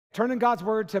Turn in God's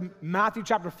word to Matthew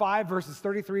chapter 5, verses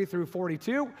 33 through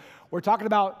 42. We're talking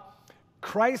about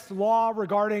Christ's law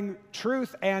regarding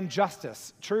truth and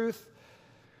justice. Truth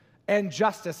and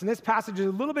justice. And this passage is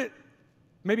a little bit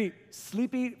maybe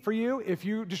sleepy for you if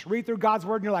you just read through God's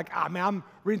word and you're like, man, I'm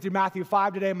reading through Matthew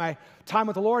 5 today, my time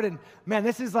with the Lord, and man,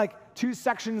 this is like two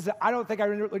sections that I don't think I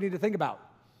really need to think about.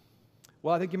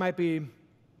 Well, I think you might be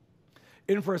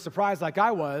in for a surprise like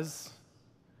I was,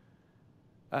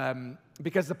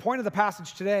 because the point of the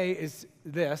passage today is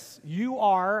this: you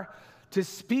are to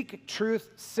speak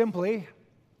truth simply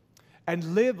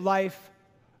and live life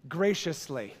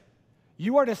graciously.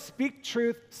 You are to speak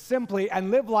truth simply and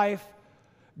live life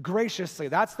graciously.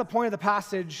 That's the point of the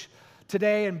passage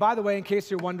today. And by the way, in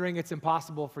case you're wondering, it's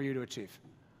impossible for you to achieve.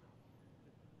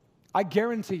 I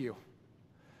guarantee you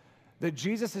that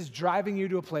Jesus is driving you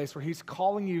to a place where he's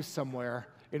calling you somewhere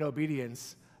in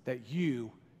obedience that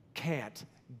you can't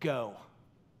go.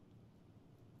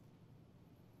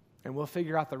 And we'll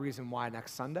figure out the reason why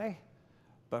next Sunday.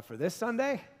 But for this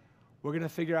Sunday, we're going to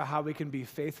figure out how we can be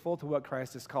faithful to what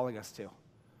Christ is calling us to.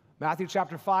 Matthew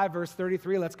chapter 5, verse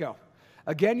 33, let's go.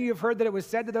 Again, you have heard that it was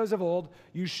said to those of old,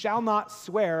 you shall not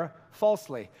swear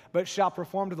falsely, but shall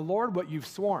perform to the Lord what you've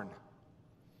sworn.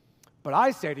 But I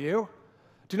say to you,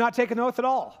 do not take an oath at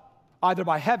all, either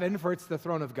by heaven, for it's the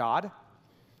throne of God,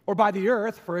 or by the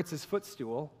earth, for it's his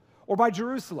footstool, or by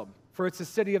Jerusalem, for it's the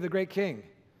city of the great king.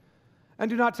 And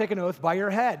do not take an oath by your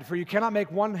head, for you cannot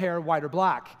make one hair white or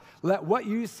black. Let what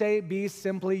you say be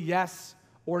simply yes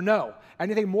or no.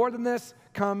 Anything more than this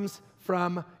comes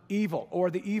from evil, or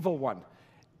the evil one.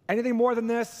 Anything more than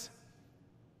this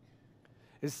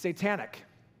is satanic.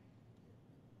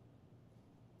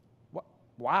 What?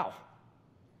 Wow.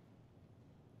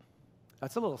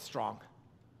 That's a little strong.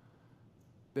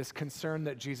 This concern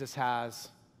that Jesus has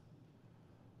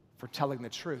for telling the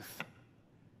truth.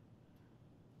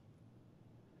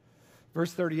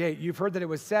 Verse 38, you've heard that it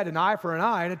was said, an eye for an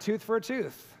eye and a tooth for a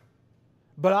tooth.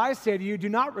 But I say to you, do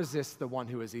not resist the one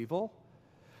who is evil.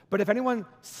 But if anyone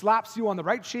slaps you on the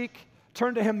right cheek,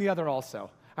 turn to him the other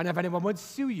also. And if anyone would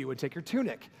sue you and take your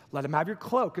tunic, let him have your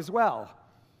cloak as well.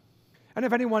 And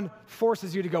if anyone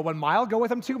forces you to go 1 mile, go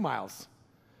with him 2 miles.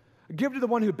 Give to the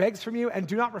one who begs from you, and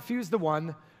do not refuse the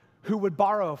one who would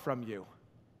borrow from you.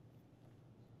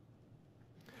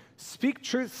 Speak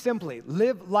truth simply.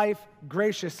 Live life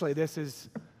graciously. This is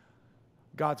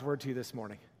God's word to you this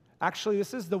morning. Actually,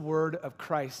 this is the word of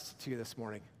Christ to you this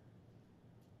morning.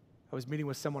 I was meeting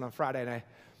with someone on Friday, and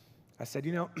I said,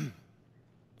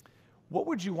 what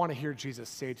would you want to hear Jesus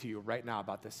say to you right now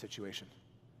about this situation?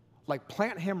 Like,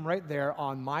 plant him right there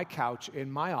on my couch in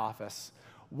my office.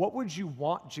 What would you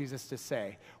want Jesus to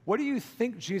say? What do you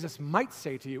think Jesus might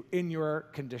say to you in your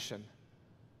condition?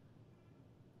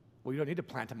 Well, you don't need to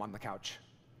plant him on the couch.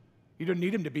 You don't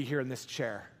need him to be here in this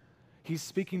chair. He's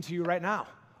speaking to you right now.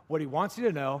 What he wants you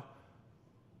to know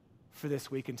for this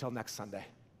week until next Sunday.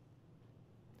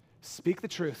 Speak the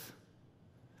truth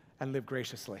and live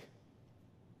graciously.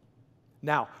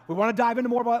 Now, we want to dive into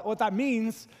more about what that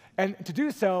means, and to do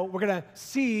so, we're going to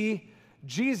see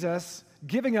Jesus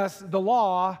giving us the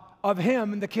law of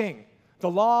him, the king. The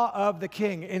law of the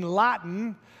king. In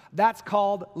Latin, that's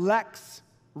called lex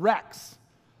rex.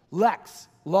 Lex,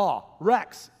 law,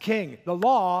 rex, king, the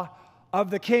law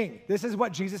of the king. This is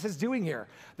what Jesus is doing here.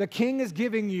 The king is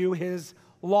giving you his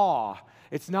law.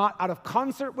 It's not out of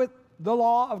concert with the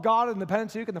law of God in the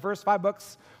Pentateuch in the first 5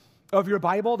 books of your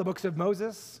Bible, the books of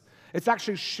Moses. It's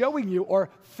actually showing you or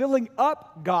filling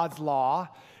up God's law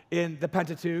in the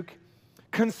Pentateuch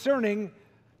concerning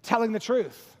telling the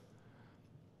truth.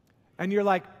 And you're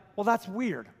like, well, that's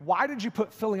weird. Why did you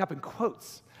put filling up in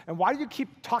quotes? And why do you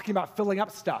keep talking about filling up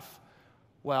stuff?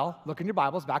 Well, look in your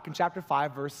Bibles, back in chapter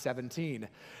 5, verse 17.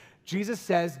 Jesus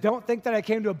says, don't think that I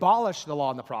came to abolish the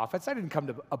law and the prophets. I didn't come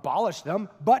to abolish them,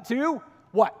 but to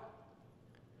what?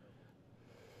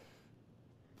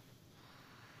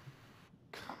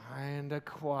 Kind of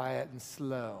quiet and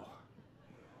slow.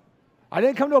 I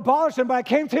didn't come to abolish them, but I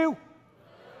came to.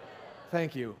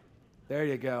 Thank you. There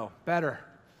you go. Better.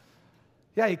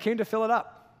 Yeah, he came to fill it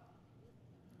up.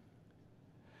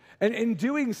 And in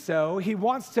doing so, he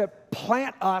wants to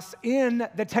plant us in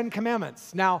the 10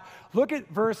 Commandments. Now, look at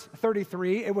verse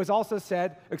 33. It was also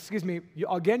said,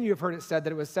 again, you have heard it said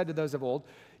that it was said to those of old,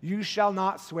 you shall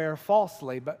not swear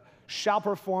falsely, but shall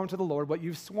perform to the Lord what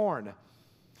you've sworn.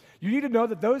 You need to know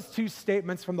that those two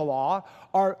statements from the law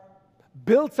are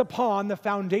built upon the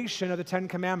foundation of the 10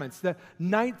 Commandments. The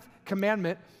 9th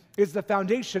commandment is the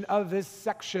foundation of this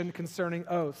section concerning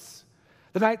oaths.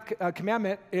 The 9th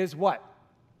commandment is what?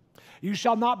 You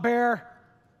shall not bear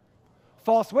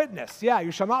false witness. Yeah,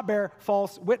 you shall not bear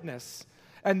false witness.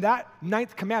 And that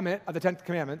 9th commandment of the 10th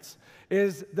commandments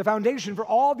is the foundation for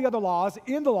all the other laws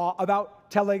in the law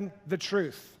about telling the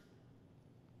truth.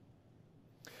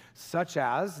 Such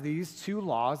as these 2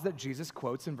 laws that Jesus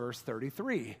quotes in verse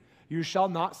 33. You shall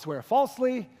not swear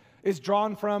falsely is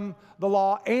drawn from the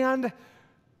law, and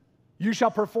you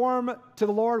shall perform to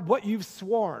the Lord what you've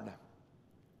sworn.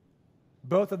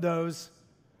 Both of those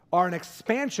are an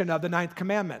expansion of the 9th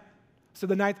commandment. So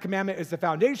the 9th commandment is the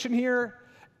foundation here,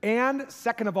 and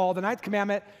second of all, the 9th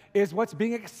commandment is what's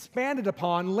being expanded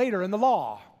upon later in the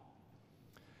law.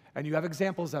 And you have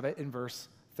examples of it in verse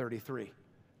 33.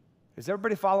 Is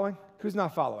everybody following? Who's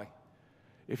not following?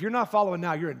 If you're not following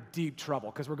now, you're in deep trouble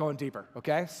because we're going deeper,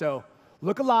 okay? So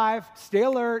look alive, stay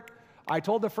alert. I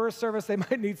told the first service they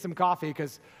might need some coffee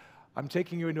because I'm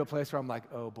taking you into a place where I'm like,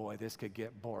 oh boy, this could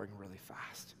get boring really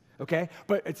fast, okay?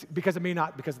 But it's because of me,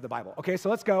 not because of the Bible. Okay, so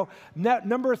let's go.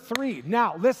 Number 3.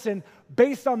 Now, listen,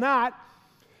 based on that,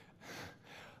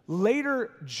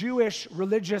 later Jewish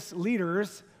religious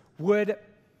leaders would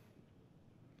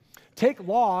take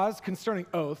laws concerning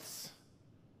oaths,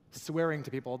 swearing to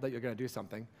people that you're going to do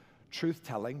something,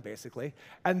 truth-telling, basically,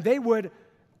 and they would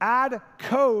add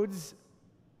codes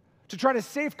to try to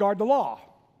safeguard the law.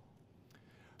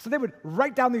 So they would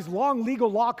write down these long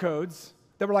legal law codes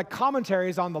that were like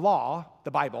commentaries on the law,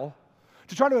 the Bible,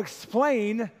 to try to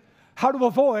explain how to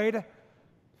avoid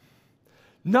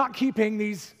not keeping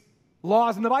these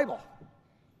laws in the Bible.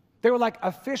 They were like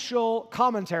official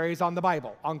commentaries on the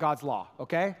Bible, on God's law,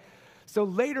 okay? So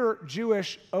later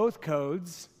Jewish oath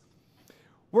codes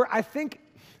were, I think,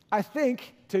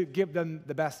 to give them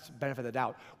the best benefit of the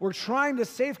doubt, were trying to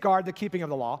safeguard the keeping of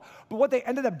the law, but what they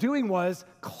ended up doing was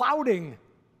clouding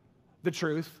the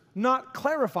truth, not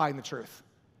clarifying the truth.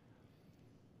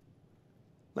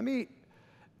 Let me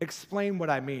explain what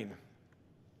I mean.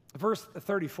 Verse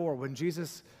 34, when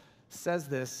Jesus says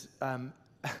this,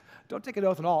 don't take an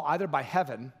oath at all, either by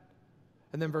heaven,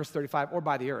 and then verse 35, or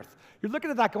by the earth. You're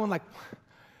looking at that going like,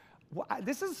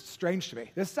 this is strange to me.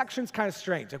 This section's kind of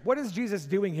strange. Like, what is Jesus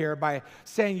doing here by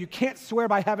saying you can't swear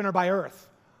by heaven or by earth?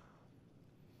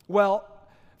 Well,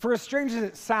 for as strange as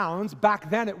it sounds, back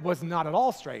then it was not at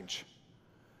all strange.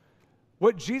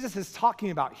 What Jesus is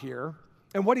talking about here,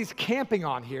 and what he's camping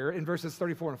on here in verses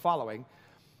 34 and following,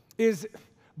 is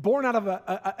born out of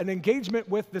an engagement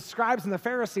with the scribes and the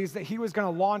Pharisees that he was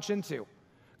going to launch into.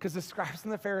 Because the scribes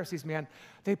and the Pharisees, man,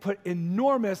 they put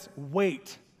enormous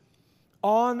weight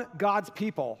on God's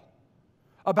people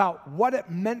about what it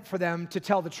meant for them to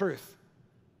tell the truth.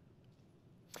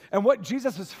 And what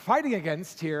Jesus was fighting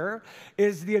against here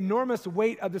is the enormous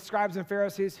weight of the scribes and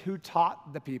Pharisees who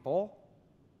taught the people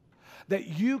that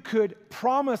you could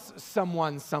promise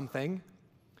someone something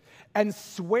and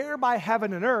swear by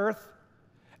heaven and earth,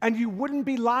 and you wouldn't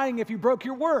be lying if you broke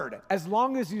your word, as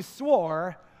long as you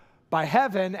swore by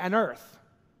heaven and earth.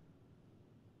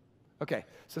 Okay,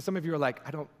 so some of you are like,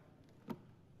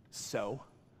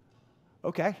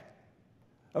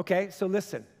 Okay, so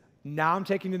listen, now I'm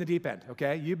taking you in the deep end,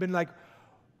 okay? You've been like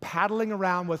paddling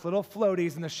around with little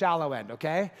floaties in the shallow end,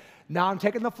 okay? Now I'm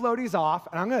taking the floaties off,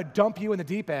 and I'm going to dump you in the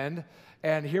deep end,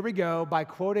 and here we go by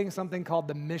quoting something called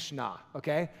the Mishnah,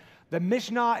 okay? The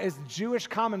Mishnah is Jewish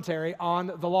commentary on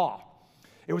the law.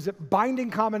 It was a binding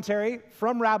commentary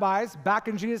from rabbis back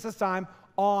in Jesus' time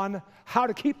on how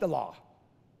to keep the law.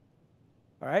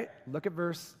 All right, look at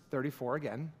verse 34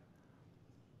 again.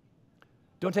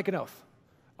 Don't take an oath,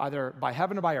 either by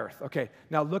heaven or by earth. Okay,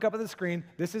 now look up at the screen.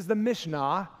 This is the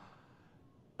Mishnah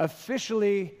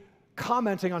officially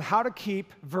commenting on how to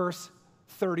keep verse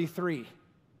 33.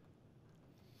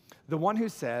 The one who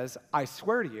says, I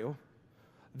swear to you,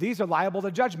 these are liable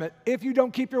to judgment if you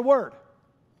don't keep your word.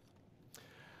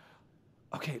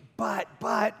 Okay, but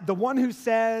the one who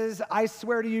says, I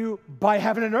swear to you by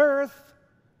heaven and earth,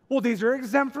 well, these are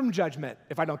exempt from judgment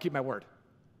if I don't keep my word.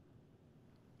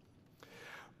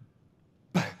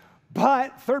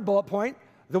 But, third bullet point,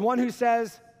 the one who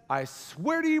says, I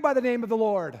swear to you by the name of the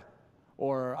Lord,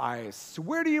 or I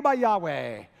swear to you by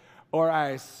Yahweh, or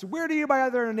I swear to you by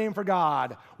other name for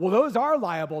God, well, those are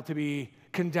liable to be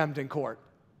condemned in court.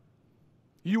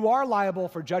 You are liable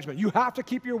for judgment. You have to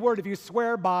keep your word if you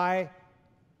swear by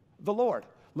the Lord.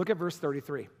 Look at verse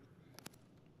 33.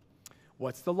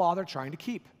 What's the law they're trying to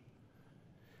keep?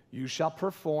 You shall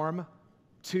perform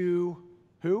to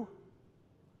who?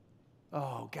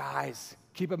 Oh, guys,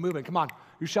 keep it moving. Come on.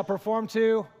 You shall perform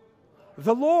to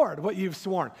the Lord what you've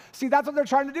sworn. See, that's what they're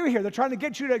trying to do here. They're trying to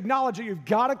get you to acknowledge that you've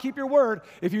got to keep your word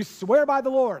if you swear by the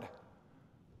Lord.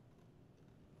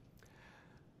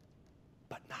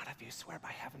 But not if you swear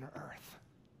by heaven or earth.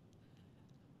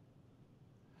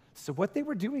 So what they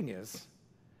were doing is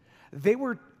they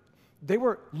were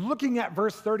looking at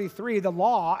verse 33, the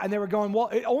law, and they were going, well,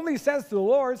 it only says to the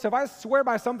Lord, so if I swear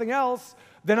by something else,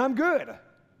 then I'm good.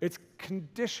 It's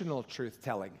conditional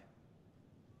truth-telling.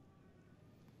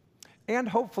 And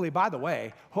hopefully, by the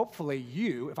way,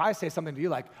 if I say something to you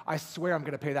like, I swear I'm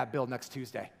going to pay that bill next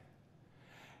Tuesday.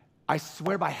 I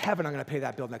swear by heaven I'm going to pay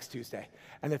that bill next Tuesday.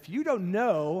 And if you don't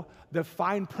know the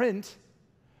fine print,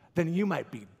 then you might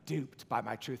be duped by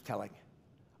my truth-telling.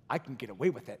 I can get away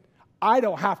with it. I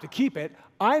don't have to keep it.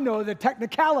 I know the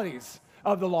technicalities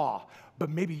of the law, but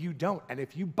maybe you don't. And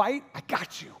if you bite, I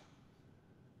got you.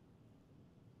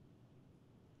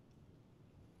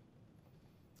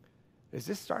 Is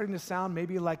this starting to sound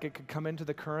maybe like it could come into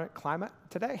the current climate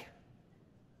today?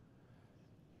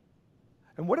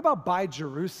 And what about by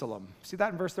Jerusalem? See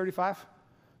that in verse 35?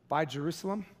 By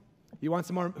Jerusalem? You want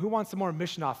some more? Who wants some more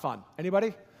Mishnah fun?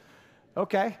 Anybody?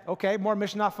 Okay, more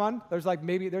Mishnah fun. There's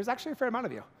actually a fair amount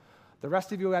of you. The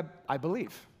rest of you, I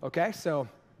believe. Okay, so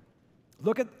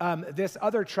look at this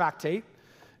other tractate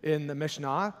in the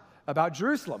Mishnah about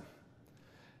Jerusalem.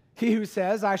 He who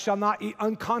says, I shall not eat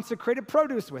unconsecrated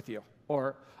produce with you,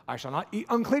 or I shall not eat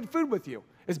unclean food with you,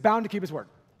 is bound to keep his word.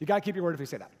 You got to keep your word if you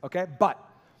say that, okay? But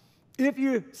if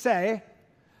you say,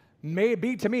 may it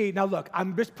be to me, now look,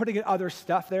 I'm just putting in other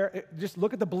stuff there. Just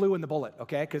look at the blue in the bullet,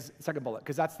 okay? Second bullet,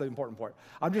 because that's the important part.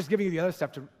 I'm just giving you the other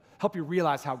stuff to help you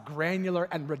realize how granular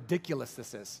and ridiculous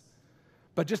this is.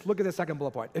 But just look at the second bullet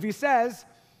point. If he says,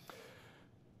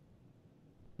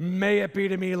 may it be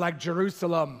to me like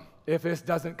Jerusalem if this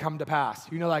doesn't come to pass.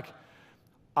 You know, like,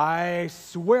 I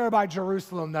swear by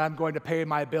Jerusalem that I'm going to pay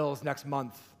my bills next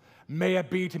month. May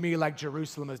it be to me like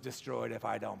Jerusalem is destroyed if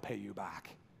I don't pay you back.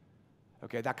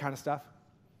 Okay, that kind of stuff.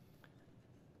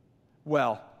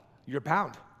 Well, you're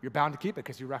bound. You're bound to keep it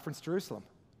because you referenced Jerusalem.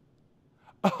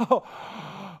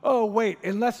 Oh, wait,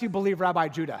 unless you believe Rabbi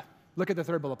Judah. Look at the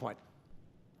third bullet point.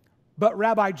 But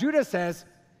Rabbi Judah says,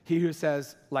 he who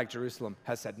says, like Jerusalem,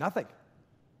 has said nothing.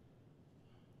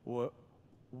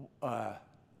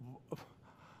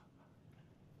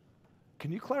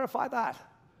 Can you clarify that?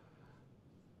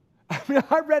 I mean,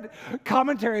 I read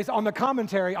commentaries on the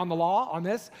commentary on the law on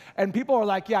this, and people are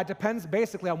like, yeah, it depends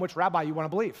basically on which rabbi you want to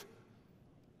believe.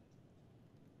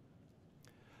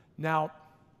 Now,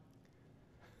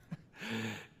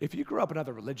 if you grew up in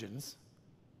other religions,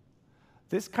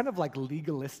 this kind of like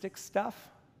legalistic stuff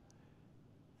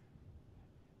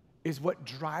is what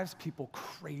drives people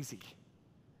crazy,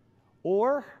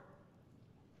 or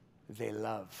they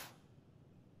love.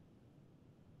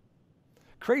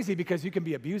 Crazy because you can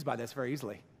be abused by this very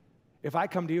easily. If I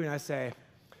come to you and I say,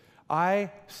 I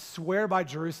swear by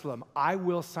Jerusalem, I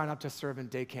will sign up to serve in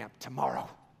day camp tomorrow.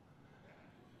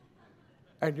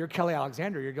 And you're Kelly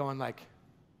Alexander, you're going like,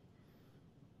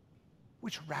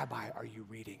 which rabbi are you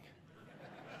reading?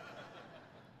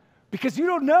 Because you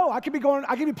don't know. I could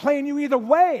be playing you either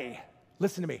way.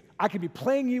 Listen to me. I could be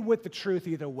playing you with the truth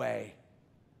either way.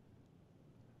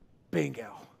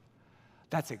 Bingo.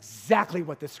 That's exactly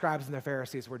what the scribes and the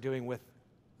Pharisees were doing with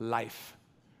life.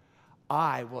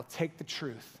 I will take the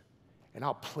truth and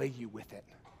I'll play you with it.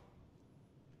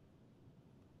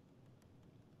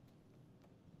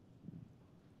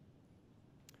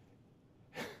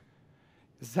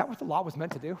 Is that what the law was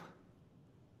meant to do?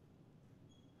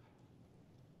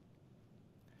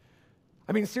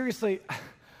 I mean, seriously,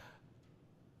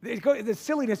 the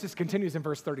silliness just continues in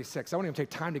verse 36. I won't even take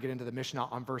time to get into the Mishnah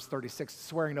on verse 36,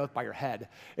 swearing an oath by your head.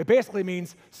 It basically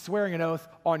means swearing an oath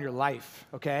on your life,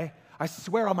 okay? I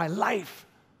swear on my life,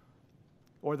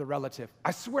 or the relative.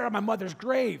 I swear on my mother's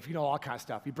grave, you know, all kind of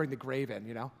stuff. You bring the grave in,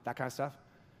 you know, that kind of stuff.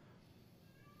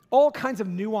 All kinds of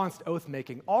nuanced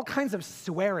oath-making, all kinds of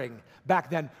swearing back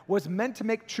then was meant to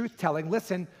make truth-telling,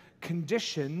 listen,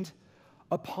 conditioned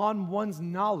upon one's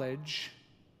knowledge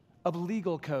of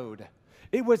legal code.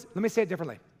 It was, let me say it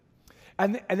differently.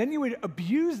 And then you would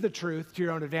abuse the truth to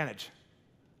your own advantage.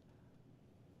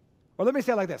 Or let me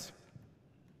say it like this.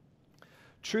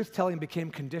 Truth-telling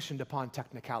became conditioned upon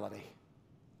technicality.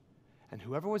 And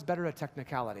whoever was better at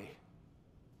technicality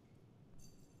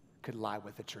could lie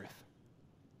with the truth.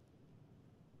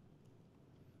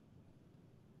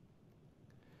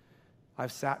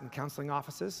 I've sat in counseling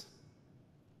offices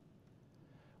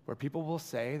where people will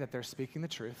say that they're speaking the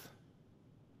truth,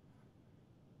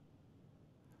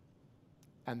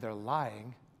 and they're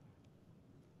lying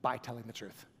by telling the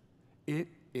truth. It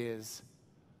is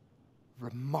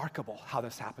remarkable how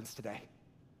this happens today.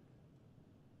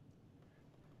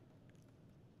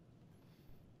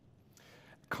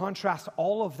 Contrast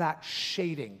all of that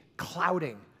shading,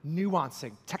 clouding,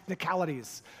 nuancing,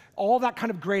 technicalities, all that kind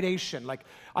of gradation. Like,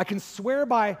 I can swear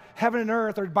by heaven and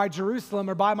earth or by Jerusalem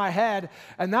or by my head,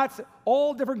 and that's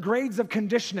all different grades of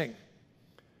conditioning.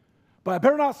 But I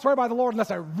better not swear by the Lord unless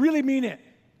I really mean it.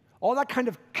 All that kind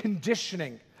of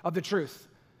conditioning of the truth.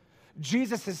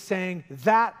 Jesus is saying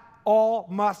that all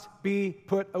must be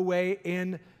put away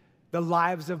in the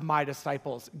lives of my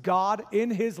disciples. God, in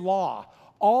his law,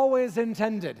 always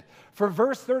intended for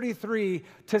verse 33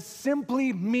 to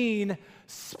simply mean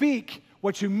speak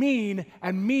what you mean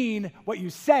and mean what you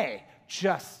say.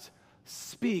 Just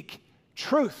speak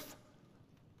truth.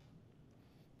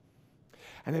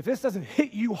 And if this doesn't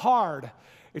hit you hard,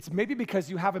 it's maybe because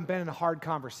you haven't been in a hard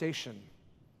conversation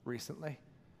recently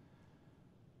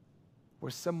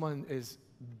where someone is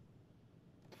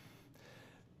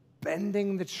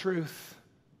bending the truth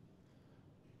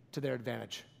to their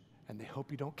advantage, and they hope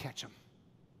you don't catch them.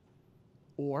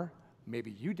 Or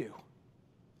maybe you do.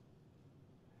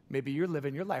 Maybe you're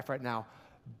living your life right now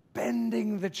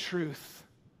bending the truth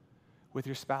with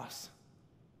your spouse,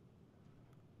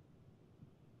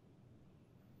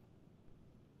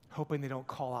 hoping they don't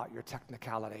call out your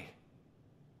technicality.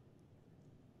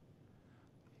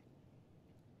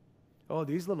 Oh,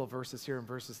 these little verses here in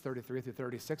verses 33 through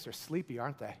 36 are sleepy,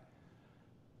 aren't they?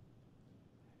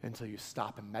 Until you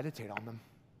stop and meditate on them.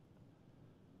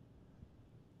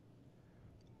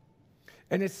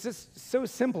 And it's just so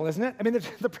simple, isn't it? I mean,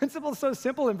 the principle is so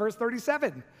simple in verse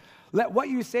 37. Let what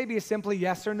you say be simply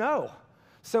yes or no.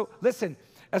 So listen,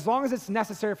 as long as it's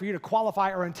necessary for you to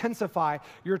qualify or intensify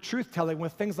your truth-telling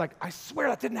with things like, I swear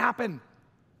that didn't happen.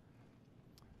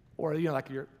 Or,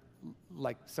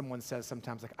 like someone says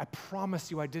sometimes, like, I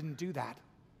promise you I didn't do that.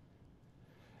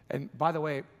 And by the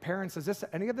way, parents, is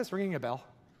any of this ringing a bell?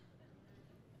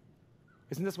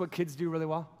 Isn't this what kids do really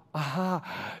well?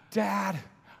 Dad,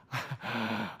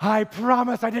 I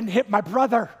promise I didn't hit my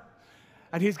brother.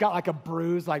 And he's got like a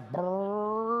bruise, like,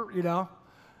 brrr,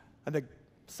 and the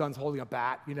son's holding a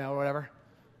bat, or whatever.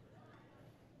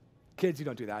 Kids, you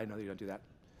don't do that. I know that you don't do that.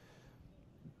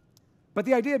 But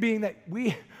the idea being that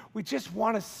we just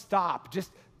want to stop.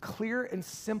 Just clear and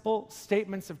simple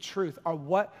statements of truth are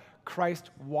what Christ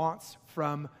wants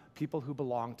from people who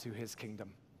belong to his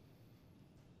kingdom.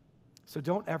 So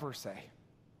don't ever say,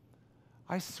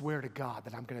 I swear to God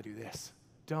that I'm going to do this.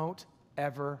 Don't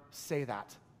ever say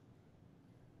that.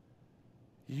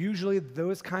 Usually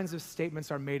those kinds of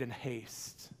statements are made in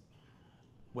haste,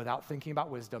 without thinking about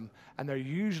wisdom, and they're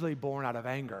usually born out of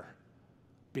anger,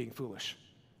 being foolish.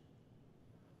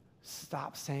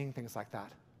 Stop saying things like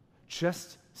that.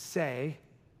 Just say,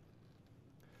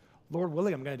 Lord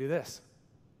willing, I'm going to do this.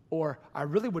 Or I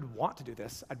really would want to do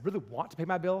this. I'd really want to pay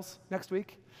my bills next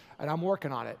week, and I'm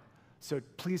working on it. So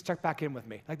please check back in with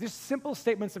me. Like, there's simple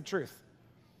statements of truth.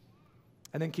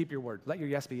 And then keep your word. Let your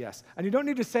yes be yes. And you don't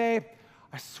need to say,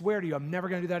 I swear to you, I'm never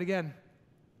going to do that again.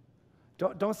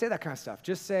 Don't say that kind of stuff.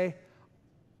 Just say,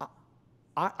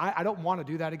 I don't want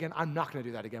to do that again. I'm not going to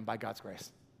do that again by God's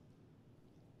grace.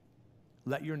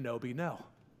 Let your no be no.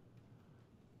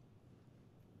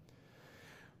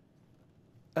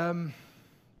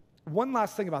 One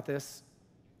last thing about this.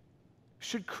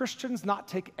 Should Christians not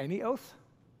take any oath?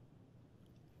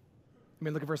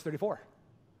 Look at verse 34.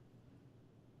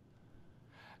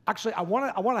 Actually, I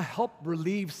want to help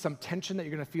relieve some tension that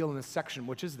you're going to feel in this section,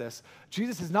 which is this.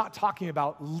 Jesus is not talking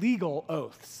about legal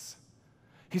oaths.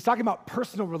 He's talking about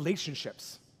personal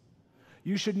relationships.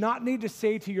 You should not need to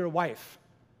say to your wife,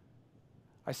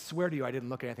 I swear to you I didn't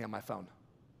look at anything on my phone.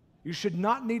 You should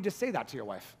not need to say that to your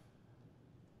wife.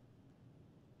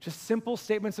 Just simple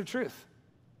statements of truth.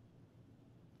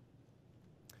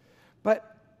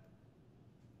 But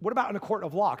what about in a court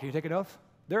of law? Can you take an oath?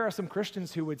 There are some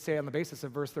Christians who would say on the basis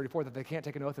of verse 34 that they can't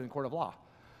take an oath in a court of law.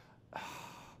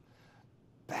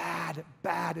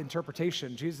 Bad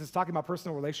interpretation. Jesus is talking about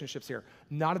personal relationships here,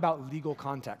 not about legal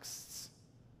contexts.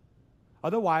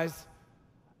 Otherwise,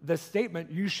 the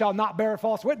statement, you shall not bear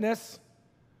false witness,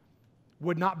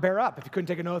 would not bear up if you couldn't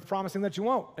take an oath promising that you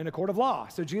won't in a court of law.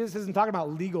 So Jesus isn't talking about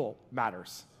legal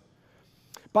matters.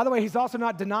 By the way, he's also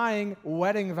not denying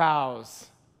wedding vows.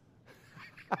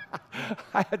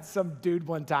 I had some dude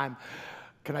one time,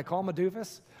 can I call him a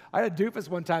doofus? I had a doofus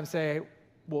one time say,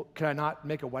 well, can I not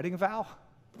make a wedding vow?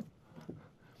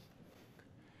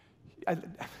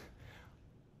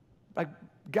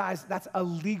 Guys, that's a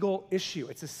legal issue.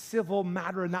 It's a civil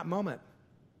matter in that moment.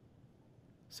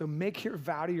 So make your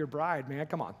vow to your bride, man.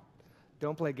 Come on.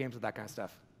 Don't play games with that kind of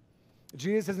stuff.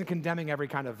 Jesus isn't condemning every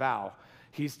kind of vow.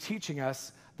 He's teaching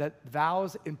us that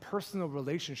vows in personal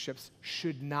relationships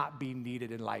should not be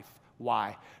needed in life.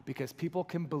 Why? Because people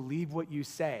can believe what you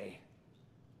say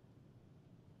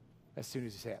as soon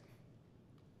as you say it.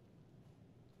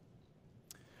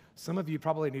 Some of you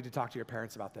probably need to talk to your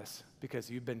parents about this because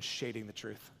you've been shading the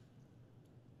truth.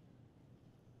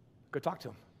 Go talk to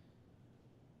them.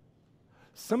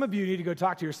 Some of you need to go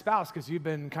talk to your spouse because you've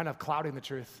been kind of clouding the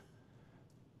truth.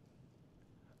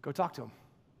 Go talk to them.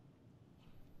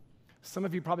 Some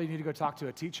of you probably need to go talk to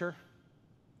a teacher,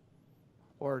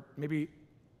 or maybe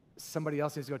somebody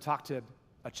else needs to go talk to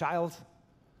a child.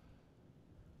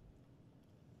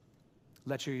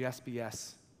 Let your yes be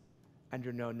yes and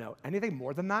your no, no. Anything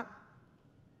more than that,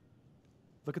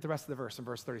 look at the rest of the verse in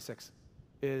verse 36,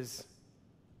 is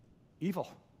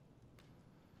evil.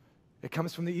 It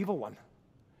comes from the evil one.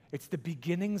 It's the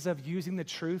beginnings of using the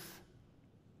truth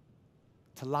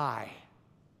to lie.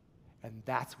 And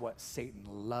that's what Satan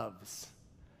loves.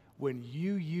 When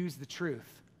you use the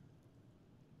truth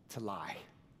to lie.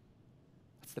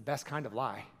 That's the best kind of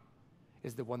lie,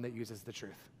 is the one that uses the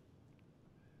truth.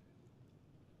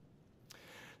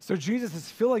 So Jesus is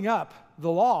filling up the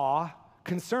law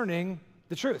concerning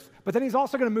the truth. But then he's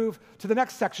also going to move to the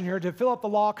next section here to fill up the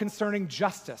law concerning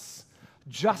justice.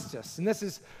 Justice. And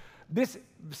this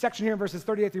section here in verses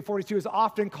 38 through 42 is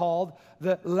often called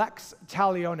the lex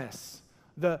talionis.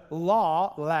 The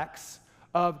law, lex,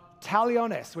 of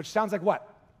talionis, which sounds like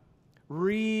what?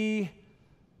 Retaliation.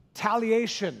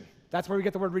 That's where we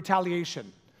get the word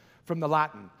retaliation from the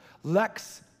Latin.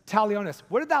 Lex talionis.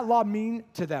 What did that law mean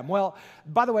to them? Well,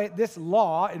 by the way, this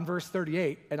law in verse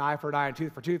 38, an eye for an eye and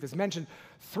tooth for tooth, is mentioned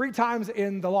 3 times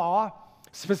in the law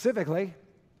specifically.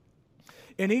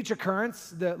 In each occurrence,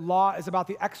 the law is about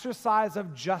the exercise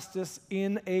of justice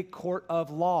in a court of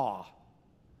law.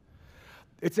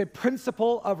 It's a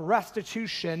principle of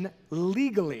restitution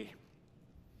legally.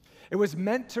 It was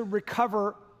meant to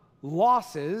recover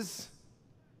losses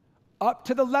up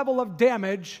to the level of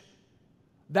damage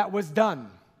that was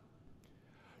done,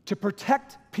 to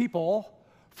protect people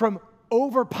from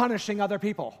over-punishing other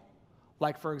people.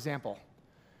 Like, for example,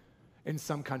 in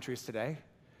some countries today,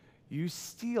 you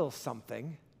steal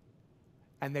something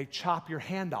and they chop your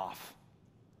hand off.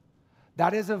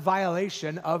 That is a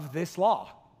violation of this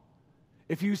law.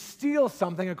 If you steal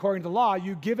something according to law,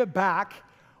 you give it back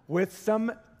with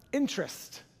some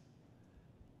interest.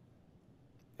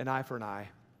 An eye for an eye,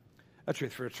 a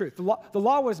truth for a truth. The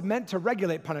law was meant to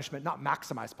regulate punishment, not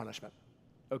maximize punishment.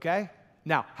 Okay?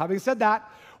 Now, having said that,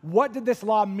 what did this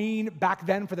law mean back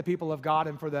then for the people of God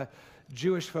and for the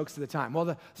Jewish folks at the time? Well,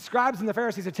 the scribes and the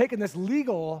Pharisees had taken this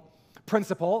legal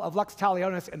principle of lex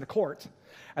talionis in the court,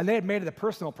 and they had made it a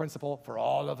personal principle for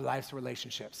all of life's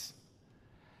relationships.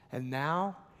 And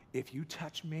now, if you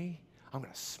touch me, I'm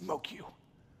going to smoke you.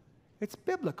 It's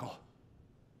biblical.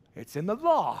 It's in the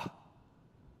law.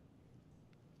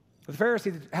 The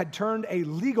Pharisees had turned a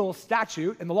legal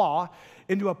statute in the law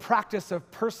into a practice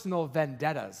of personal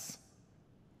vendettas.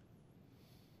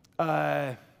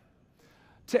 Tit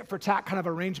for tat kind of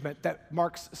arrangement that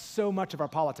marks so much of our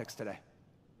politics today.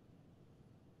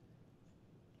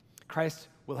 Christ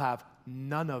will have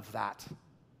none of that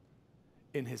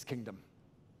in his kingdom.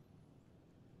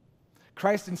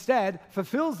 Christ instead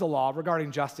fulfills the law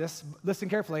regarding justice, listen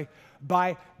carefully,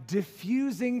 by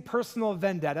diffusing personal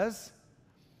vendettas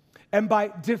and by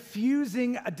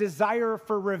diffusing a desire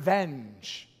for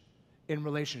revenge in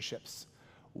relationships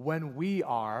when we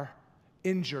are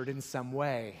injured in some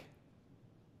way.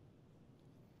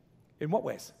 In what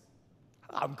ways?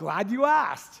 I'm glad you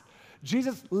asked.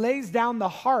 Jesus lays down the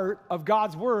heart of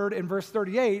God's word in verse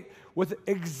 38 with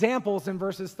examples in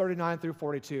verses 39 through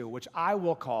 42, which I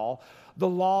will call the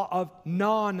law of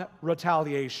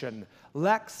non-retaliation.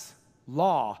 Lex,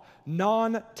 law.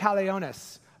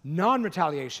 Non-talionis,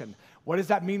 non-retaliation. What does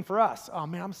that mean for us? Oh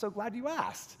man, I'm so glad you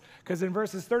asked. Because in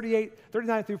verses 38,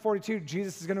 39 through 42,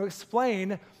 Jesus is going to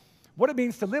explain what it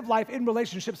means to live life in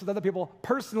relationships with other people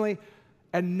personally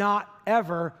and not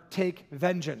ever take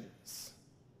vengeance.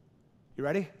 You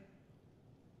ready?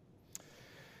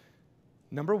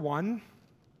 Number 1,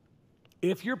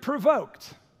 if you're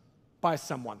provoked by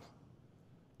someone,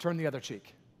 turn the other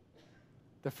cheek.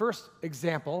 The first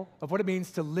example of what it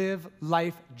means to live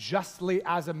life justly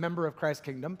as a member of Christ's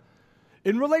kingdom,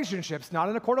 in relationships, not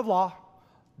in a court of law.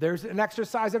 There's an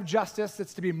exercise of justice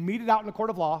that's to be meted out in a court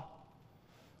of law.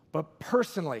 But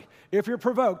personally, if you're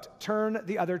provoked, turn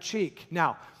the other cheek.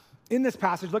 Now, in this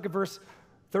passage, look at verse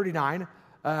 39.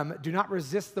 Do not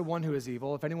resist the one who is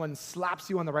evil. If anyone slaps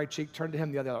you on the right cheek, turn to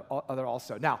him the other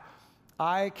also. Now,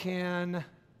 Derek,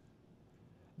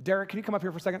 can you come up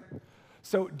here for a second?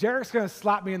 So Derek's going to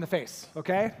slap me in the face,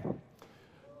 okay?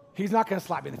 He's not going to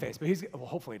slap me in the face, but well,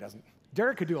 hopefully he doesn't.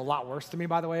 Derek could do a lot worse to me,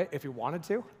 by the way, if he wanted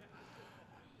to.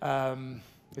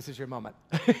 This is your moment.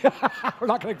 We're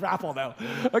not going to grapple, though.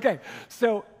 Okay,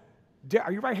 so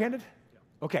Are you right-handed? Yeah.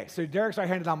 Okay, so Derek's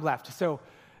right-handed, I'm left. So,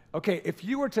 okay, if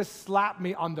you were to slap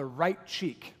me on the right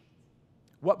cheek,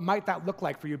 what might that look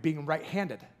like for you being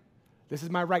right-handed? This is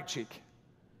my right cheek.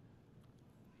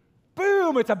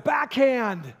 Boom, it's a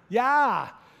backhand. Yeah.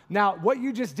 Now, what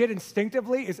you just did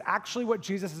instinctively is actually what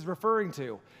Jesus is referring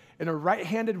to. In a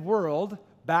right-handed world,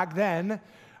 back then,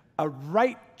 a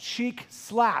right cheek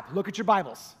slap, look at your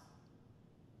Bibles.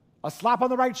 A slap on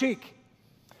the right cheek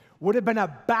would have been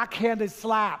a backhanded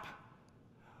slap,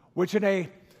 which in a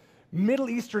Middle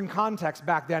Eastern context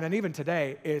back then, and even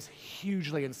today, is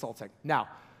hugely insulting. Now,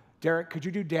 Derek, could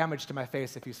you do damage to my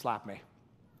face if you slap me?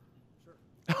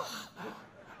 Sure.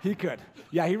 He could.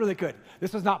 Yeah, he really could.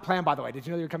 This was not planned, by the way. Did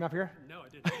you know you were coming up here? No, I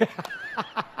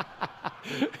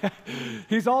didn't.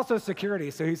 He's also security,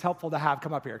 so he's helpful to have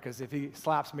come up here, because if he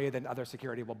slaps me, then other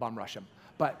security will bum rush him.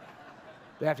 But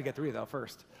they have to get through, though,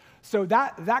 first. So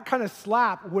that kind of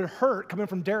slap would hurt coming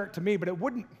from Derek to me, but it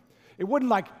wouldn't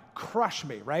like crush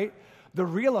me, right? The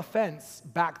real offense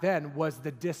back then was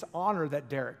the dishonor that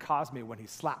Derek caused me when he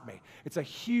slapped me. It's a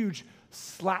huge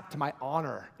slap to my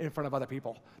honor in front of other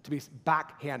people to be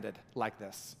backhanded like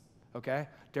this, okay?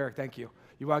 Derek, thank you.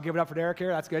 You want to give it up for Derek here?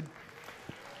 That's good.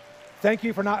 Thank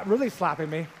you for not really slapping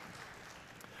me.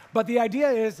 But the idea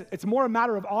is it's more a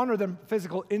matter of honor than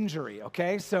physical injury,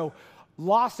 okay? So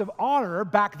loss of honor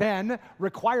back then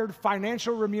required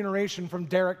financial remuneration from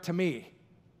Derek to me.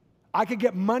 I could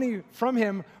get money from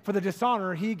him for the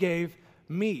dishonor he gave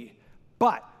me.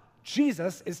 But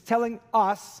Jesus is telling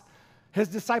us, his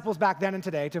disciples back then and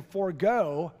today, to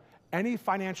forego any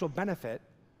financial benefit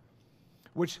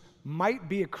which might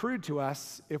be accrued to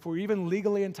us if we're even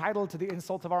legally entitled to the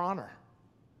insult of our honor.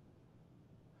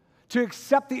 To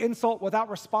accept the insult without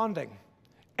responding.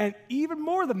 And even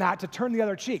more than that, to turn the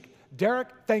other cheek. Derek,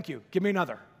 thank you. Give me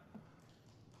another.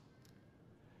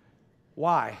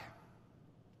 Why?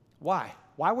 Why?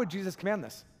 Why would Jesus command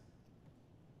this?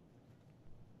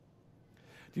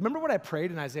 Do you remember what I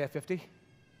prayed in Isaiah 50?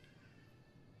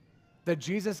 That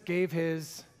Jesus gave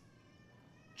his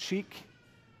cheek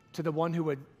to the one who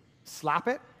would slap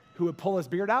it, who would pull his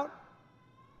beard out?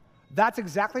 That's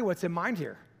exactly what's in mind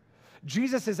here.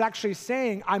 Jesus is actually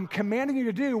saying, I'm commanding you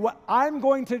to do what I'm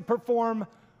going to perform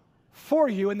for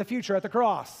you in the future at the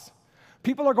cross.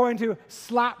 People are going to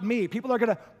slap me. People are going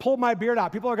to pull my beard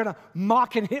out. People are going to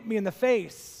mock and hit me in the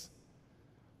face.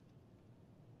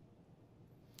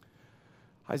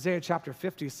 Isaiah chapter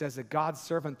 50 says that God's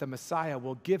servant, the Messiah,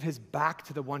 will give his back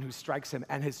to the one who strikes him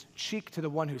and his cheek to the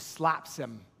one who slaps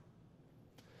him.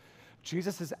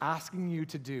 Jesus is asking you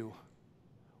to do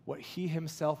what he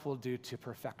himself will do to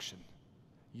perfection.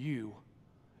 You,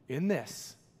 in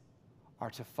this, are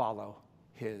to follow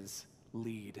his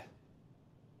lead.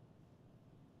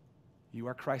 You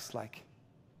are Christ-like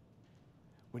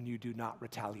when you do not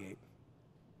retaliate.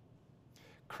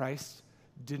 Christ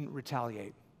didn't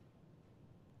retaliate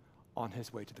on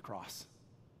his way to the cross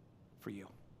for you.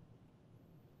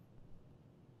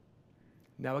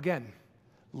 Now again,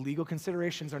 legal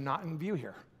considerations are not in view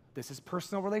here. This is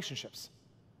personal relationships.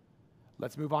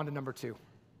 Let's move on to number 2.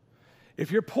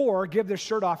 If you're poor, give the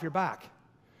shirt off your back.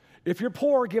 If you're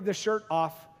poor, give the shirt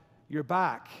off your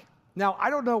back. Now, I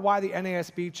don't know why the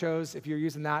NASB chose, if you're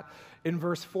using that, in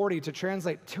verse 40 to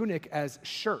translate tunic as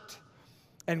shirt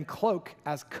and cloak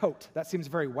as coat. That seems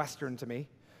very Western to me.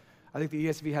 I think the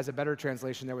ESV has a better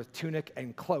translation there with tunic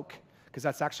and cloak, because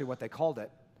that's actually what they called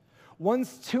it.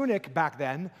 One's tunic back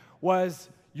then was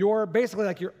basically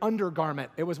like your undergarment.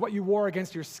 It was what you wore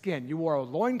against your skin. You wore a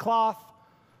loincloth,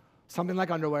 something like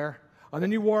underwear, and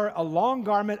then you wore a long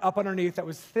garment up underneath that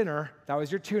was thinner. That was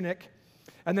your tunic.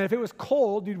 And then if it was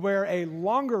cold, you'd wear a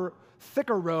longer,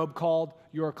 thicker robe called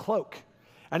your cloak.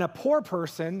 And a poor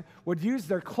person would use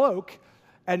their cloak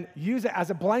and use it as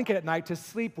a blanket at night to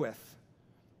sleep with.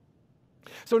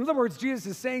 So in other words, Jesus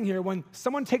is saying here, when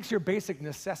someone takes your basic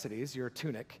necessities, your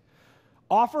tunic,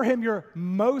 offer him your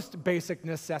most basic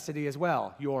necessity as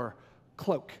well, your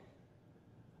cloak.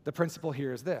 The principle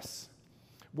here is this: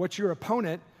 what your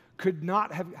opponent could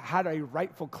not have had a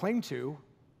rightful claim to,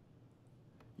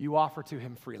 you offer to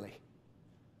him freely.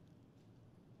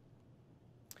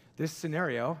 This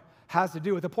scenario has to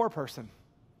do with a poor person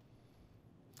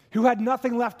who had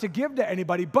nothing left to give to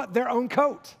anybody but their own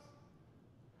coat.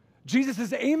 Jesus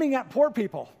is aiming at poor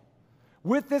people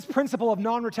with this principle of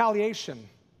non-retaliation.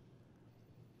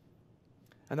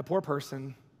 And the poor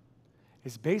person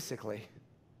is basically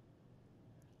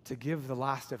to give the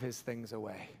last of his things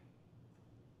away.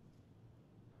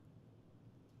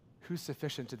 Who's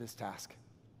sufficient to this task?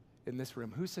 In this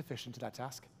room, who's sufficient to that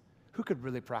task? Who could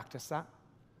really practice that?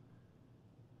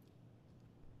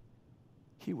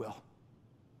 He will.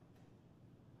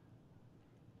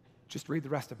 Just read the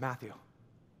rest of Matthew.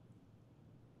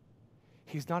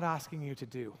 He's not asking you to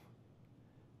do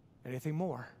anything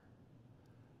more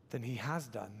than he has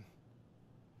done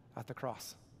at the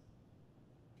cross.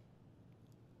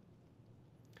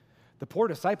 The poor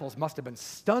disciples must have been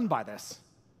stunned by this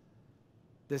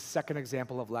second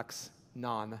example of lex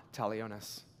non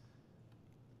talionis.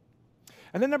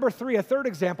 And then number 3, a third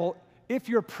example, if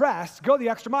you're pressed, go the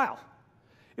extra mile.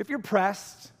 If you're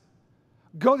pressed,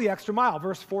 go the extra mile,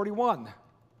 verse 41.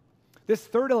 This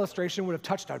third illustration would have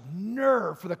touched a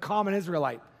nerve for the common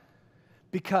Israelite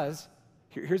because,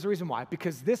 here's the reason why,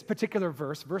 because this particular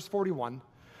verse, verse 41,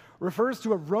 refers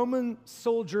to a Roman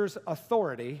soldier's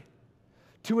authority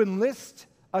to enlist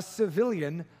a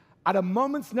civilian at a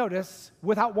moment's notice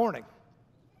without warning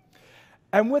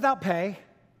and without pay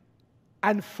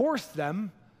and force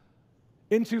them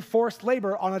into forced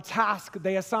labor on a task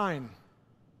they assign.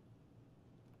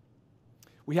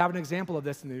 We have an example of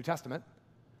this in the New Testament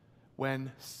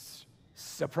when,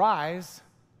 surprise,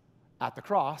 at the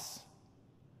cross,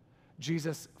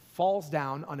 Jesus falls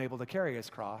down unable to carry his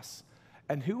cross,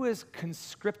 and who is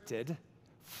conscripted,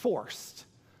 forced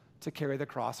to carry the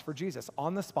cross for Jesus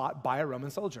on the spot by a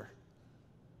Roman soldier?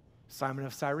 Simon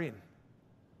of Cyrene.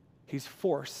 He's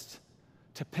forced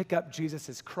to pick up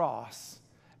Jesus' cross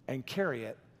and carry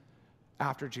it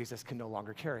after Jesus can no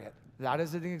longer carry it. That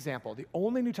is an example, the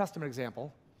only New Testament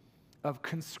example of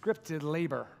conscripted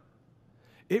labor.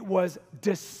 It was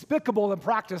despicable in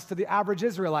practice to the average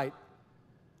Israelite.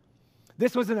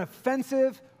 This was an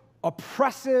offensive,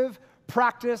 oppressive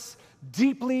practice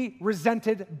deeply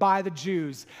resented by the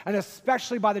Jews, and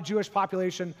especially by the Jewish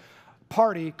population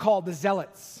party called the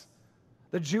Zealots.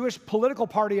 The Jewish political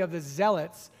party of the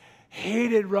Zealots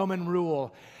hated Roman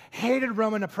rule, hated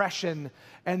Roman oppression,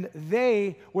 and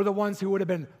they were the ones who would have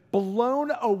been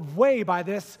blown away by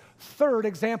this third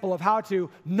example of how to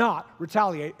not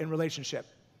retaliate in relationship.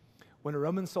 When a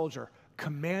Roman soldier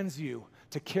commands you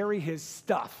to carry his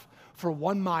stuff for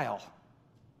 1 mile,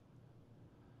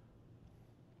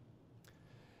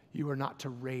 you are not to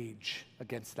rage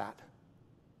against that.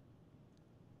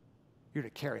 You're to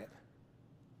carry it.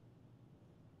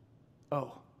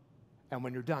 Oh, and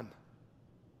when you're done,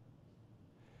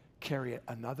 carry it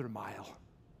another mile.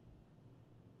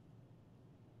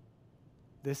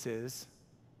 This is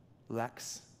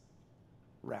lex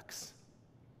rex,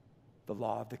 the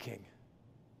law of the king.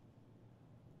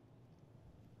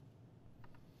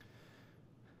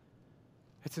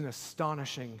 It's an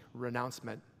astonishing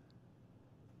renouncement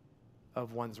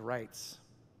of one's rights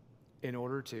in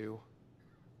order to,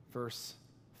 verse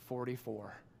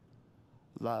 44,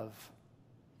 love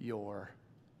your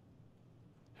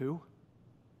who?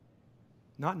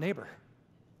 Not neighbor,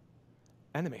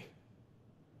 enemy.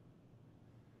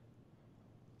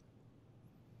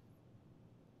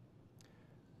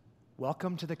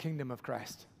 Welcome to the kingdom of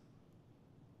Christ.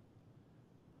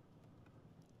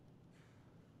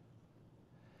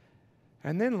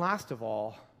 And then last of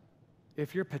all,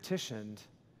 if you're petitioned,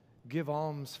 give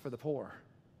alms for the poor.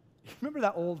 You remember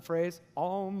that old phrase,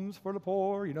 alms for the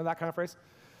poor? You know that kind of phrase?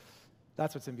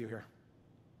 That's what's in view here.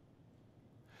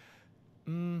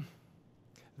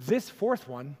 This fourth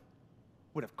one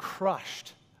would have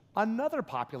crushed another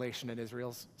population in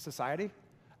Israel's society,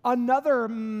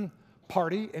 another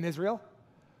party in Israel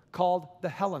called the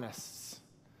Hellenists.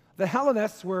 The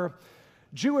Hellenists were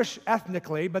Jewish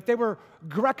ethnically, but they were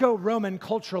Greco-Roman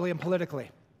culturally and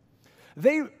politically.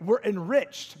 They were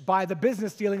enriched by the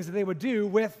business dealings that they would do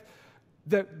with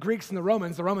the Greeks and the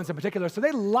Romans in particular, so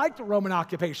they liked Roman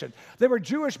occupation. They were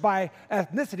Jewish by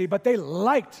ethnicity, but they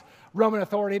liked Roman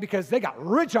authority because they got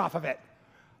rich off of it.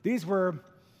 These were,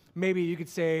 maybe you could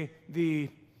say, the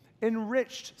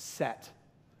enriched set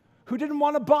who didn't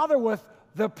want to bother with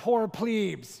the poor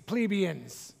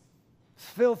plebeians,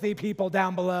 filthy people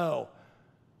down below,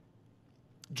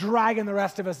 dragging the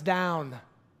rest of us down,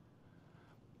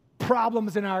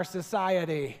 problems in our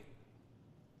society.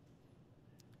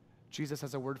 Jesus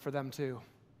has a word for them too.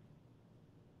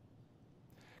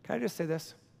 Can I just say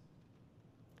this?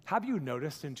 Have you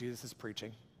noticed in Jesus'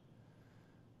 preaching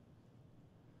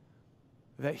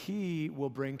that he will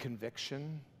bring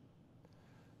conviction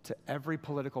to every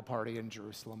political party in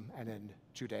Jerusalem and in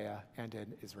Judea and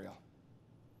in Israel?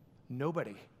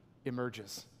 Nobody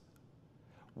emerges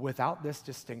without this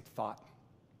distinct thought.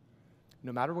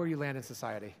 No matter where you land in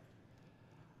society,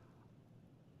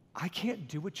 I can't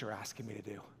do what you're asking me to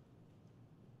do.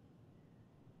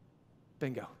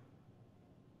 Bingo.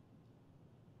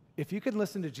 If you can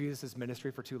listen to Jesus'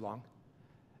 ministry for too long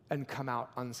and come out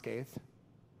unscathed,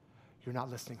 you're not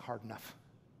listening hard enough.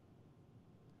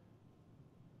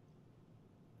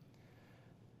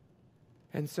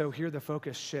 And so here the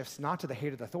focus shifts not to the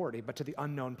hated authority, but to the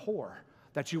unknown poor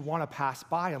that you want to pass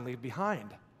by and leave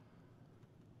behind.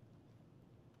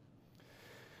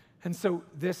 And so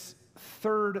this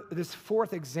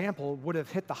fourth example would have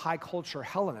hit the high culture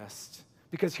Hellenist,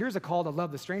 because here's a call to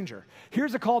love the stranger.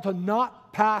 Here's a call to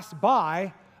not pass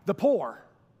by the poor.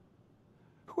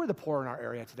 Who are the poor in our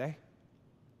area today?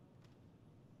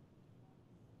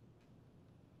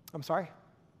 I'm sorry?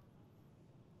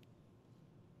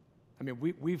 I mean,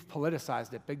 we've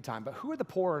politicized it big time, but who are the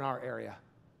poor in our area?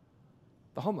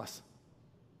 The homeless.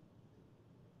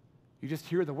 You just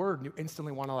hear the word and you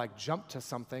instantly want to jump to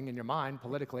something in your mind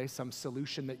politically, some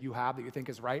solution that you have that you think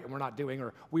is right and we're not doing,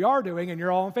 or we are doing and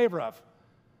you're all in favor of.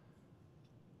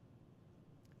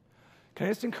 Can I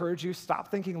just encourage you, stop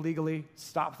thinking legally,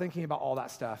 stop thinking about all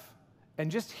that stuff,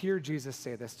 and just hear Jesus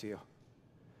say this to you.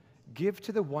 Give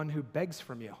to the one who begs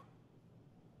from you.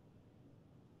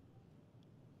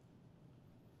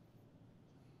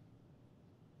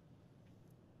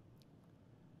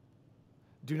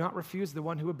 Do not refuse the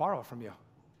one who would borrow from you.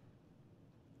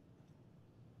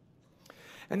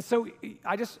 And so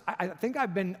I think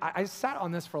I sat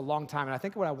on this for a long time, and I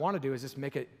think what I want to do is just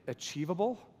make it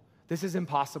achievable. This is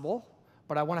impossible,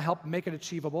 but I want to help make it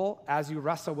achievable as you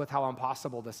wrestle with how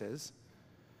impossible this is.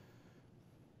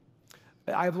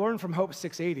 I've learned from Hope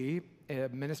 680, a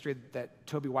ministry that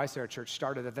Toby Weiss at our church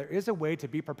started, that there is a way to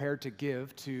be prepared to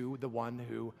give to the one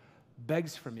who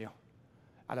begs from you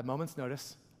at a moment's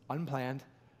notice, unplanned,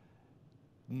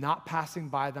 not passing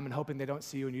by them and hoping they don't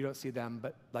see you and you don't see them,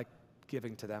 but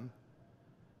giving to them.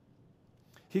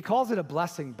 He calls it a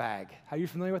blessing bag. Are you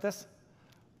familiar with this?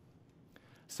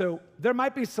 So there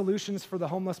might be solutions for the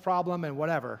homeless problem and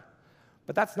whatever,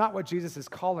 but that's not what Jesus is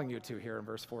calling you to here in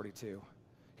verse 42.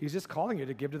 He's just calling you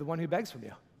to give to the one who begs from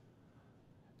you.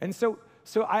 And so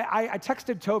I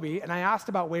texted Toby and I asked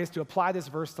about ways to apply this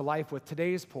verse to life with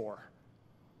today's poor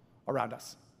around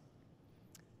us.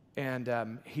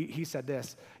 And he said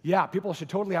this, yeah, people should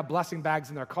totally have blessing bags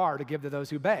in their car to give to those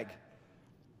who beg.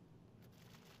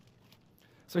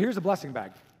 So here's a blessing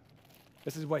bag.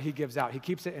 This is what he gives out. He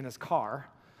keeps it in his car,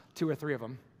 2 or 3 of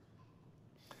them.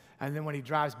 And then when he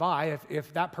drives by,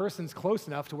 if that person's close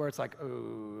enough to where it's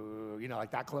oh,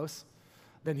 that close,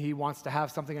 then he wants to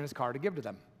have something in his car to give to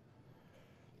them.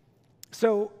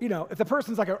 So, if the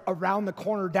person's around the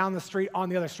corner, down the street, on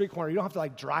the other street corner, you don't have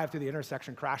to drive through the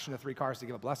intersection, crash into 3 cars to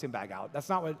give a blessing bag out. That's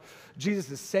not what Jesus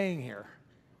is saying here.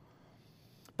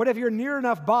 But if you're near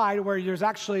enough by to where there's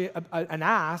actually an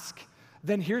ask,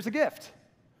 then here's a gift.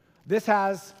 This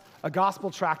has a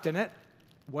gospel tract in it.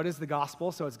 What is the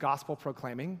gospel? So it's gospel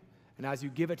proclaiming. And as you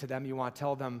give it to them, you want to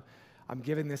tell them, I'm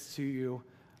giving this to you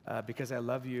because I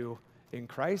love you in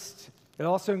Christ. It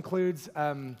also includes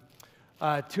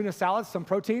tuna salad, some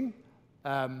protein.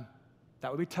 That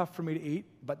would be tough for me to eat,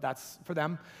 but that's for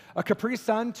them. A Capri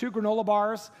Sun, 2 granola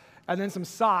bars, and then some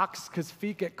socks, because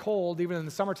feet get cold even in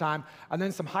the summertime, and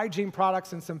then some hygiene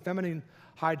products and some feminine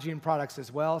hygiene products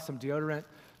as well, some deodorant,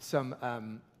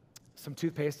 some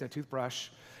toothpaste and a toothbrush.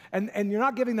 And you're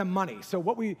not giving them money. So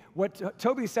what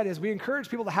Toby said is we encourage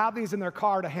people to have these in their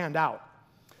car to hand out.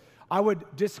 I would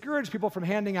discourage people from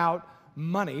handing out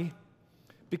money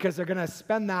because they're going to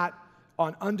spend that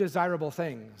on undesirable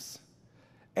things.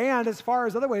 And as far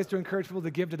as other ways to encourage people to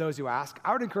give to those who ask,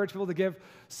 I would encourage people to give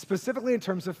specifically in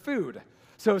terms of food.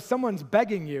 So if someone's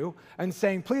begging you and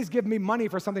saying, please give me money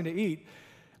for something to eat,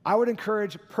 I would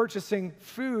encourage purchasing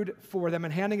food for them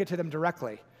and handing it to them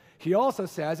directly. He also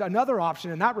says another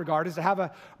option in that regard is to have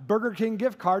a Burger King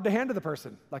gift card to hand to the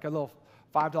person, like a little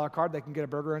 $5 card. They can get a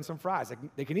burger and some fries.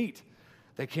 They can eat.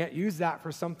 They can't use that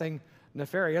for something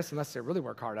nefarious unless they really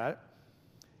work hard at it.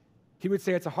 He would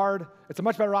say it's a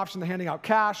much better option than handing out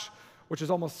cash, which is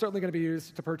almost certainly going to be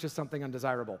used to purchase something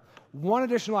undesirable. One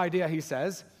additional idea, he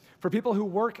says, for people who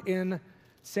work in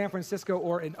San Francisco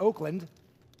or in Oakland,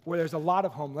 where there's a lot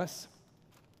of homeless,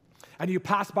 and you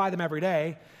pass by them every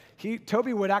day,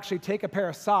 Toby would actually take a pair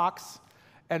of socks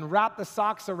and wrap the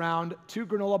socks around 2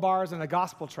 granola bars and a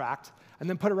gospel tract, and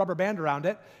then put a rubber band around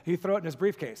it. He'd throw it in his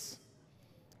briefcase.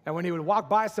 And when he would walk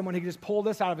by someone, he could just pull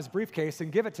this out of his briefcase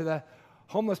and give it to the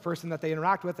homeless person that they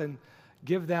interact with and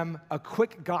give them a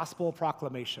quick gospel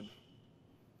proclamation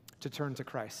to turn to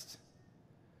Christ.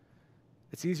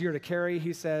 It's easier to carry,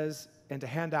 he says, and to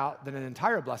hand out than an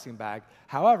entire blessing bag.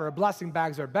 However, blessing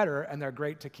bags are better, and they're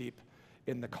great to keep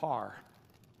in the car.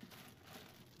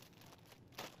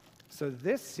 So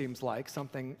this seems like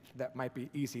something that might be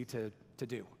easy to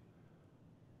do.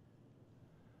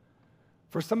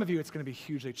 For some of you, it's going to be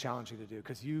hugely challenging to do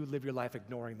because you live your life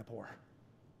ignoring the poor.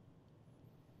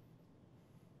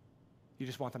 You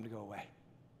just want them to go away.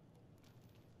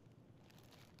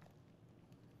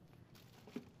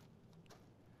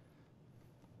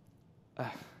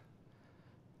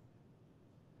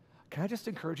 can I just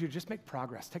encourage you to just make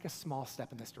progress? Take a small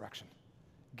step in this direction.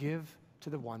 Give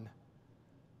to the one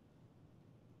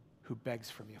who begs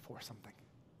from you for something.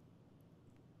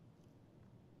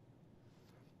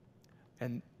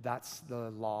 And that's the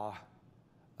law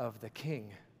of the king.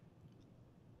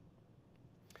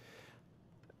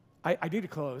 I need to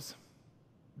close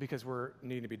because we're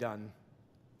needing to be done.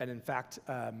 And in fact,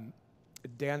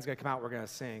 Dan's going to come out, we're going to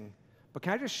sing. But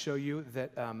can I just show you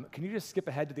that, can you just skip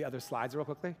ahead to the other slides real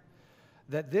quickly?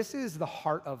 That this is the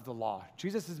heart of the law.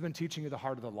 Jesus has been teaching you the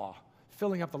heart of the law,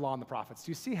 filling up the law and the prophets.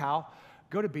 Do you see how?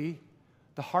 Go to B.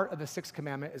 The heart of the sixth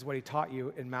commandment is what he taught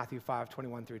you in Matthew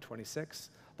 5:21 through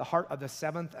 26. The heart of the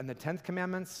seventh and the 10th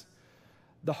commandments.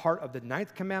 The heart of the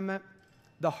 9th commandment.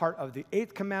 The heart of the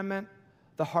 8th commandment.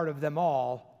 The heart of them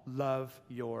all, love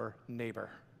your neighbor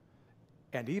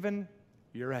and even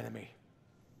your enemy.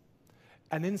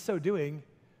 And in so doing,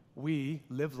 we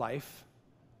live life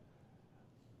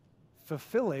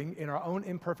fulfilling in our own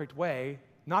imperfect way,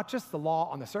 not just the law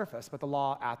on the surface, but the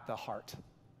law at the heart,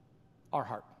 our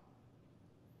heart.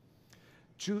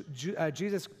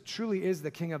 Jesus truly is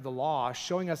the king of the law,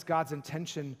 showing us God's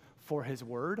intention for his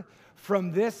word.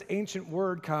 From this ancient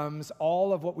word comes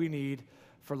all of what we need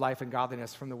for life and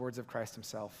godliness from the words of Christ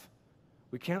himself.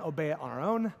 We can't obey it on our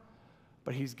own,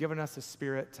 but he's given us a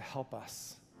Spirit to help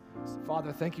us. So,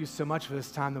 Father, thank you so much for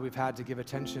this time that we've had to give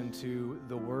attention to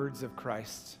the words of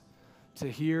Christ, to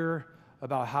hear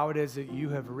about how it is that you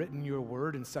have written your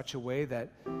word in such a way that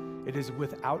it is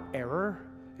without error,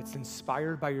 it's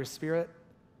inspired by your Spirit,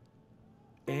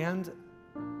 and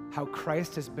how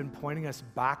Christ has been pointing us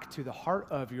back to the heart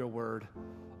of your word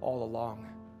all along.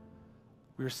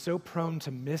 We are so prone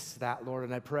to miss that, Lord,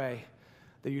 and I pray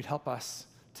that you'd help us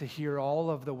to hear all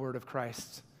of the word of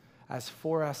Christ as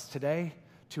for us today,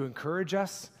 to encourage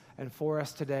us, and for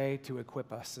us today to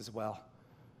equip us as well.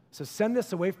 So send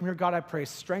this away from here, God, I pray,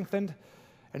 strengthened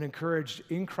and encouraged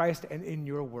in Christ and in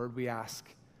your word, we ask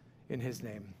in his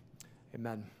name.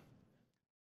 Amen.